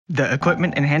The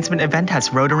Equipment Enhancement event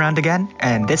has rolled around again,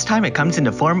 and this time it comes in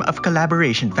the form of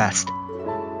Collaboration Fest.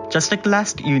 Just like the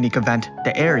last unique event,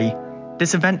 the Airy,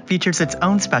 this event features its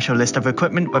own special list of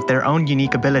equipment with their own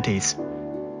unique abilities.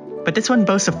 But this one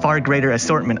boasts a far greater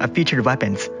assortment of featured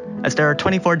weapons, as there are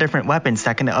 24 different weapons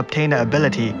that can obtain the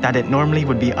ability that it normally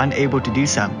would be unable to do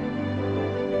so.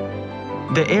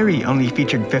 The Airy only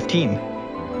featured 15.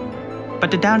 But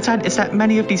the downside is that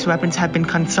many of these weapons have been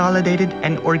consolidated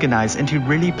and organized into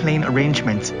really plain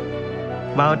arrangements.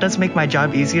 While it does make my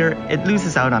job easier, it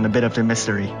loses out on a bit of the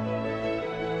mystery.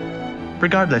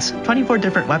 Regardless, 24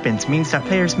 different weapons means that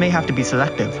players may have to be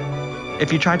selective.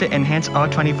 If you try to enhance all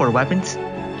 24 weapons,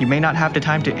 you may not have the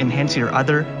time to enhance your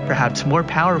other, perhaps more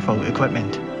powerful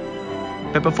equipment.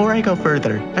 But before I go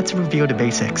further, let's review the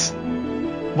basics.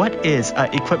 What is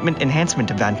an equipment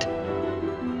enhancement event?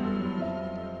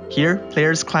 Here,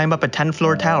 players climb up a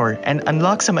 10-floor tower and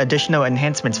unlock some additional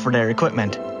enhancements for their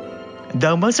equipment.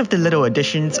 Though most of the little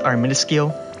additions are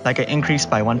minuscule, like an increase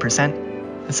by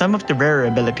 1%, some of the rarer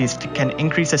abilities can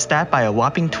increase a stat by a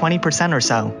whopping 20% or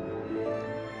so.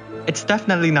 It's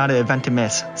definitely not an event to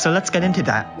miss, so let's get into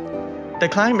that. The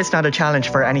climb is not a challenge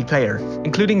for any player,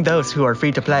 including those who are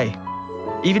free to play.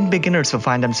 Even beginners will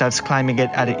find themselves climbing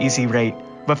it at an easy rate,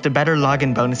 with the better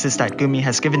login bonuses that Gumi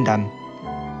has given them.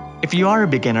 If you are a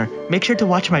beginner, make sure to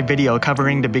watch my video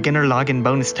covering the beginner login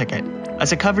bonus ticket,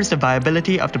 as it covers the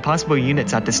viability of the possible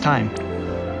units at this time.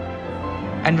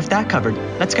 And with that covered,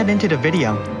 let's get into the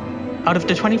video. Out of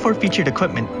the 24 featured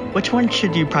equipment, which one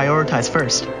should you prioritize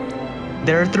first?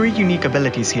 There are 3 unique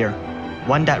abilities here.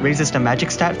 One that raises the magic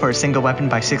stat for a single weapon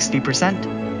by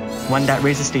 60%, one that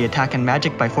raises the attack and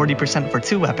magic by 40% for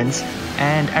 2 weapons,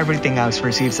 and everything else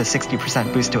receives a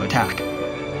 60% boost to attack.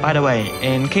 By the way,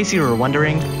 in case you were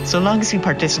wondering, so long as you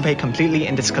participate completely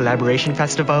in this collaboration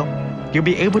festival, you'll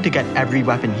be able to get every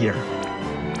weapon here.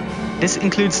 This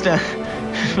includes the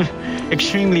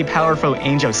extremely powerful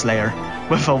Angel Slayer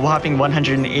with a whopping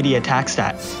 180 attack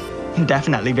stat.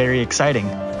 Definitely very exciting.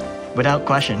 Without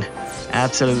question,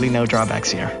 absolutely no drawbacks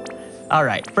here.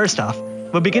 Alright, first off,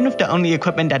 we'll begin with the only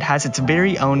equipment that has its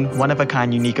very own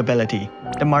one-of-a-kind unique ability,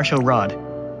 the Martial Rod.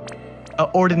 An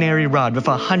ordinary rod with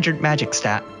a 100 magic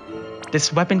stat.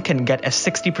 This weapon can get a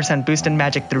 60% boost in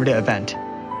magic through the event.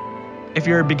 If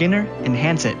you're a beginner,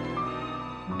 enhance it.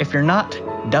 If you're not,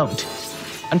 don't.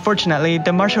 Unfortunately,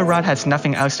 the Martial Rod has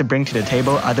nothing else to bring to the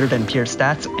table other than pure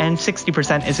stats, and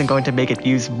 60% isn't going to make it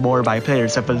used more by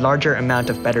players of a larger amount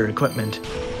of better equipment.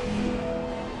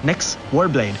 Next,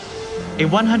 Warblade. A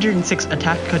 106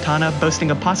 attack katana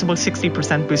boasting a possible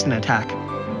 60% boost in attack.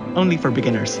 Only for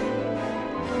beginners.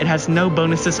 It has no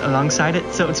bonuses alongside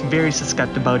it, so it's very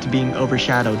susceptible to being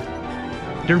overshadowed.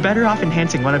 You're better off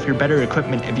enhancing one of your better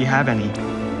equipment if you have any.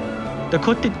 The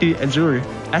Côte d'Azur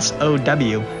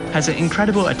SOW has an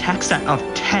incredible attack stat of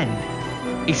 10.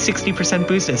 A 60%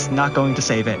 boost is not going to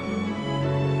save it.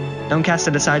 Don't cast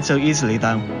it aside so easily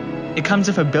though. It comes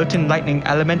with a built-in lightning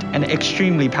element and an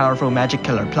extremely powerful magic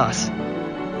killer plus.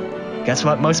 Guess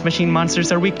what most machine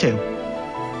monsters are weak to?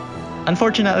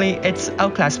 Unfortunately, it's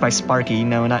outclassed by Sparky,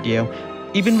 no not you,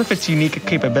 even with its unique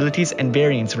capabilities and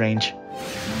variance range.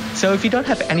 So if you don't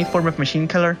have any form of machine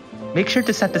killer, make sure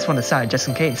to set this one aside just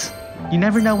in case. You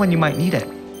never know when you might need it.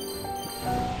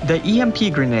 The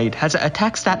EMP grenade has an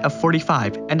attack stat of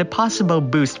 45 and a possible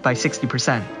boost by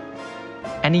 60%.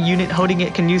 Any unit holding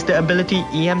it can use the ability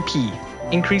EMP,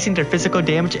 increasing their physical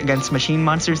damage against machine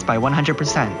monsters by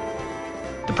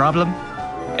 100%. The problem?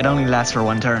 It only lasts for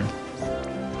 1 turn.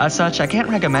 As such, I can't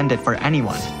recommend it for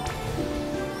anyone.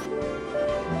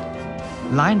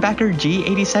 Linebacker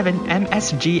G87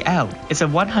 MSGL is a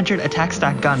 100 attack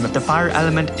stat gun with the fire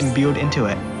element imbued into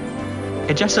it.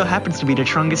 It just so happens to be the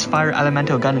strongest fire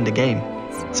elemental gun in the game,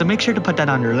 so make sure to put that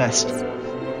on your list.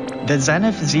 The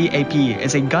Zenith ZAP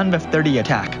is a gun with 30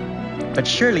 attack, but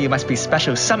surely it must be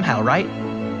special somehow, right?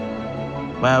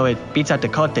 Well, it beats out the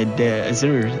Côte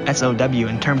d'Azur SOW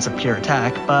in terms of pure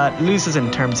attack, but loses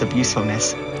in terms of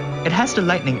usefulness. It has the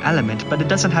lightning element, but it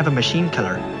doesn't have a machine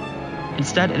killer.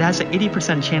 Instead, it has an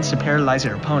 80% chance to paralyze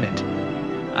your opponent.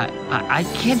 I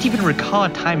can't even recall a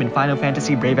time in Final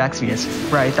Fantasy Brave Exvius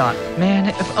where I thought, man,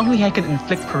 if only I could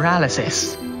inflict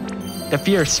paralysis. The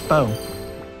Fierce Bow.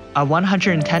 A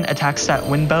 110 attack stat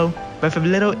wind bow with a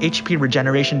little HP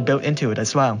regeneration built into it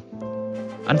as well.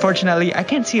 Unfortunately, I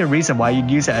can't see a reason why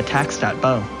you'd use an attack stat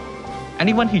bow.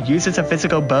 Anyone who uses a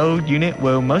physical bow unit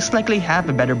will most likely have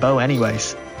a better bow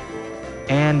anyways.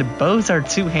 And bows are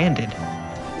two-handed,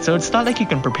 so it's not like you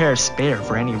can prepare a spare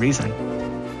for any reason.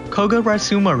 Kogura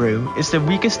Sumaru is the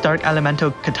weakest dark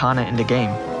elemental katana in the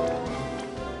game.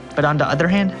 But on the other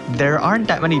hand, there aren't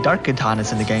that many dark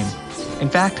katanas in the game.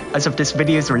 In fact, as of this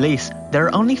video's release, there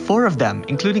are only 4 of them,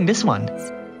 including this one.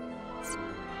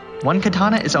 One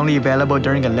katana is only available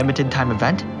during a limited time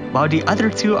event, while the other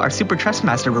 2 are Super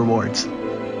Trustmaster rewards.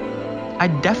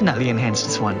 I'd definitely enhance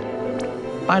this one.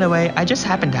 By the way, I just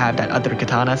happen to have that other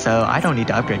katana, so I don't need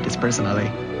to upgrade this personally.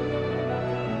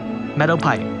 Metal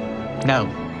Pipe. No.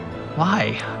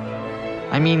 Why?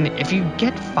 I mean, if you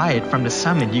get fired from the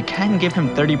summon, you can give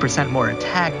him 30% more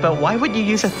attack, but why would you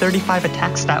use a 35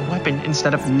 attack stat weapon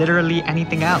instead of literally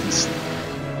anything else?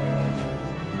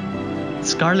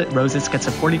 Scarlet Roses gets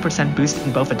a 40% boost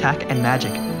in both attack and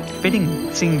magic.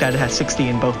 Fitting, seeing that it has 60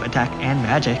 in both attack and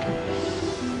magic.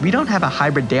 We don't have a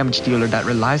hybrid damage dealer that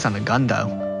relies on a gun though.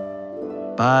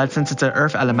 But since it's an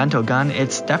Earth Elemental gun,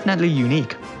 it's definitely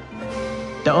unique.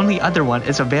 The only other one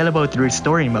is available through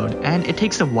story mode, and it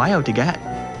takes a while to get.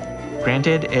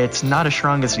 Granted, it's not as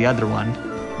strong as the other one.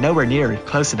 Nowhere near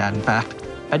close to that in fact.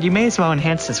 But you may as well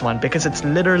enhance this one because it's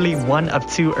literally one of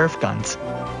 2 Earth guns.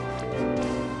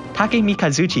 Take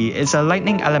Mikazuchi is a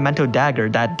lightning elemental dagger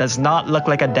that does not look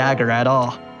like a dagger at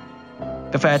all.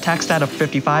 With an attack stat of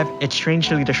 55, it's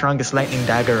strangely the strongest lightning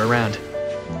dagger around.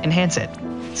 Enhance it.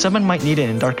 Someone might need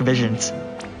it in Dark Visions.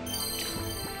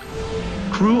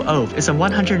 Cruel Oath is a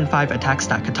 105 attack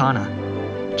stat katana.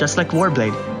 Just like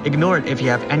Warblade, ignore it if you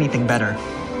have anything better.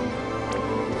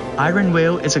 Iron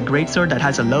Will is a greatsword that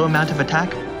has a low amount of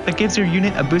attack, but gives your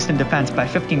unit a boost in defense by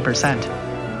 15%.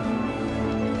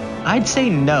 I'd say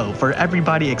no for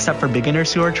everybody except for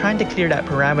beginners who are trying to clear that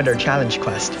parameter challenge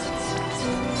quest.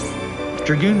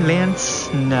 Dragoon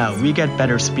Lance? No, we get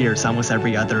better spears almost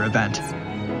every other event.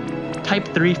 Type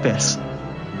 3 Fist.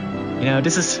 You know,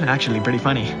 this is actually pretty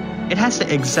funny. It has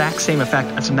the exact same effect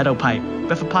as Metal Pipe,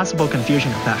 with a possible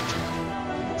confusion effect.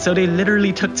 So they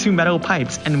literally took 2 metal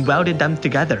pipes and welded them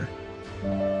together.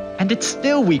 And it's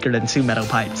still weaker than 2 metal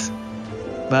pipes.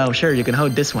 Well, sure, you can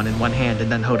hold this one in one hand and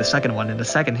then hold the second one in the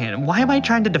second hand. Why am I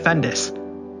trying to defend this?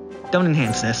 Don't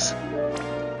enhance this.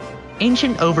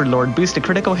 Ancient Overlord boosts the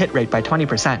critical hit rate by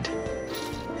 20%.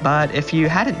 But if you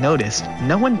hadn't noticed,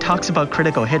 no one talks about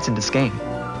critical hits in this game.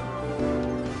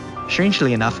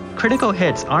 Strangely enough, critical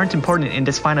hits aren't important in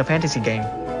this Final Fantasy game.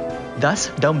 Thus,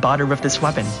 don't bother with this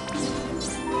weapon.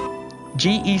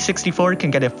 GE64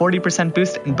 can get a 40%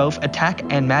 boost in both attack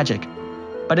and magic,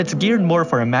 but it's geared more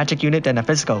for a magic unit than a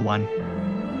physical one.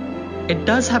 It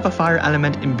does have a fire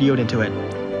element imbued into it,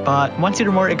 but once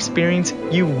you're more experienced,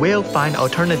 you will find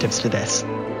alternatives to this.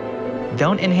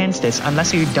 Don't enhance this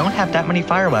unless you don't have that many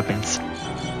fire weapons.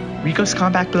 Rico's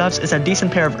Combat Gloves is a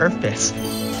decent pair of Earth Fists.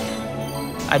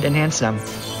 I'd enhance them.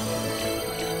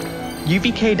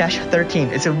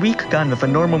 UVK-13 is a weak gun with a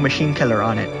normal machine killer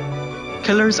on it.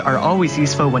 Killers are always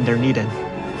useful when they're needed.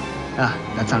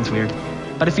 That sounds weird.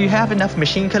 But if you have enough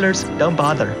machine killers, don't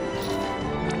bother.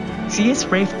 CS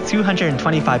Wraith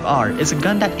 225R is a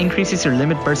gun that increases your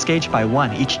limit burst gauge by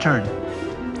 1 each turn.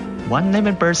 1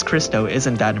 limit burst crystal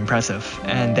isn't that impressive,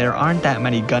 and there aren't that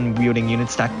many gun-wielding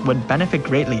units that would benefit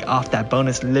greatly off that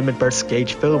bonus limit burst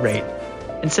gauge fill rate,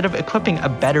 instead of equipping a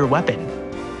better weapon.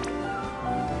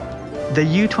 The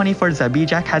U-24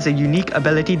 Zabijak has a unique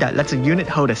ability that lets a unit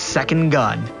hold a second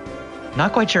gun.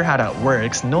 Not quite sure how that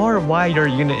works, nor why your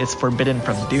unit is forbidden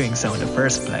from doing so in the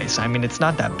first place. I mean, it's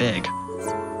not that big.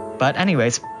 But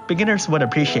anyways, beginners would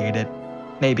appreciate it.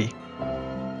 Maybe.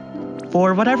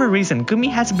 For whatever reason, Gumi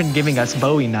hasn't been giving us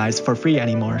Bowie knives for free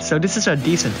anymore, so this is a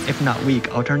decent, if not weak,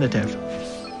 alternative.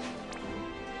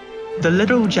 The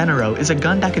Little General is a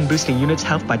gun that can boost a unit's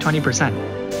health by 20%.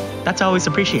 That's always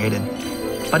appreciated.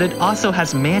 But it also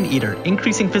has Man-Eater,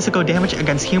 increasing physical damage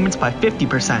against humans by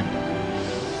 50%.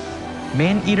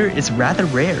 Man-Eater is rather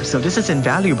rare, so this is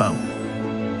invaluable.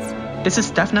 This is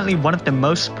definitely one of the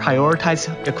most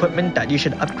prioritized equipment that you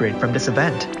should upgrade from this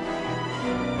event.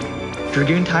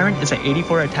 Dragoon Tyrant is an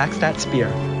 84 attack stat spear.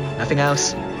 Nothing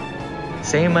else.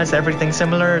 Same as everything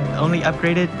similar, only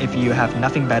upgraded if you have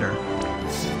nothing better.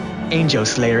 Angel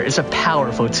Slayer is a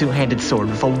powerful two-handed sword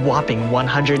with a whopping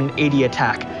 180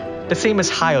 attack, the same as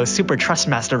Hayo's Super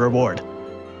Trustmaster reward.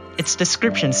 Its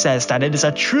description says that it is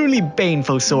a truly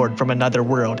baneful sword from another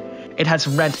world. It has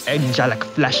rent angelic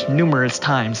flesh numerous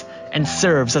times and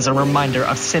serves as a reminder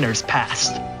of sinners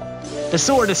past. The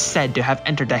sword is said to have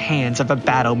entered the hands of a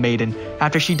battle maiden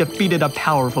after she defeated a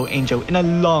powerful angel in a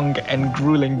long and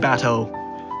grueling battle.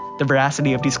 The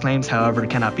veracity of these claims, however,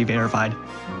 cannot be verified.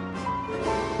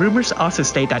 Rumors also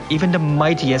state that even the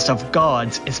mightiest of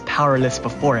gods is powerless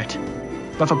before it.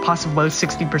 With a possible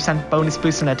 60% bonus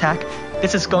boost in attack,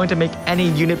 this is going to make any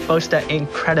unit boast an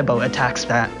incredible attack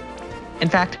stat. In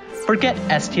fact, Forget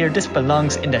S tier, this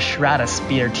belongs in the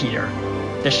Stratosphere tier.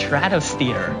 The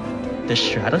Stratosphere. The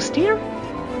Stratosphere?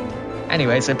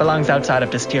 Anyways, it belongs outside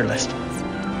of this tier list.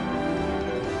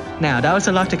 Now, that was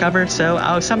a lot to cover, so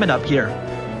I'll sum it up here.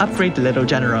 Upgrade the Little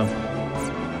General.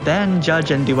 Then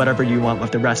judge and do whatever you want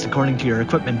with the rest according to your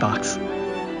equipment box.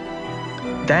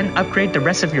 Then upgrade the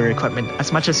rest of your equipment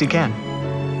as much as you can.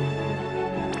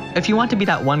 If you want to be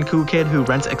that one cool kid who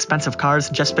rents expensive cars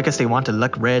just because they want to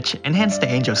look rich, enhance the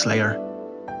Angel Slayer.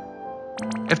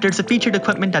 If there's a featured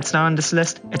equipment that's not on this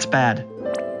list, it's bad.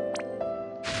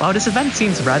 While this event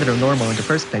seems rather normal in the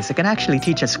first place, it can actually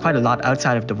teach us quite a lot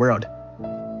outside of the world.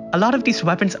 A lot of these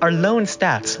weapons are low in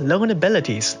stats, low in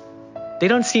abilities. They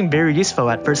don't seem very useful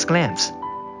at first glance.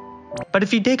 But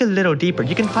if you dig a little deeper,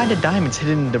 you can find the diamonds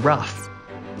hidden in the rough.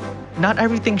 Not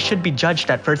everything should be judged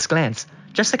at first glance,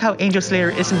 just like how Angel Slayer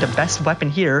isn't the best weapon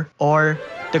here, or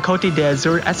the Cote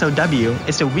d'Azur SOW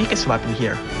is the weakest weapon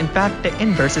here. In fact, the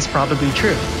inverse is probably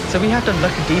true. So we have to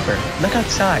look deeper, look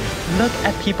outside, look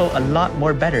at people a lot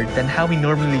more better than how we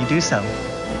normally do so.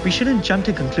 We shouldn't jump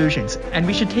to conclusions, and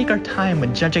we should take our time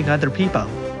when judging other people.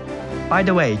 By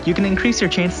the way, you can increase your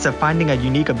chances of finding a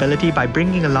unique ability by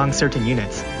bringing along certain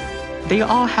units. They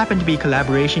all happen to be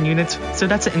collaboration units, so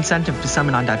that's an incentive to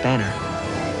summon on that banner.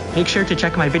 Make sure to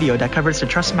check my video that covers the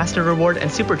Trust Master reward and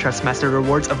Super Trust Master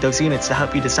rewards of those units to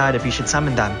help you decide if you should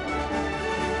summon them.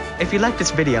 If you like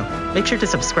this video, make sure to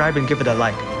subscribe and give it a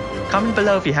like. Comment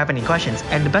below if you have any questions,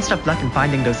 and the best of luck in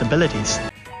finding those abilities.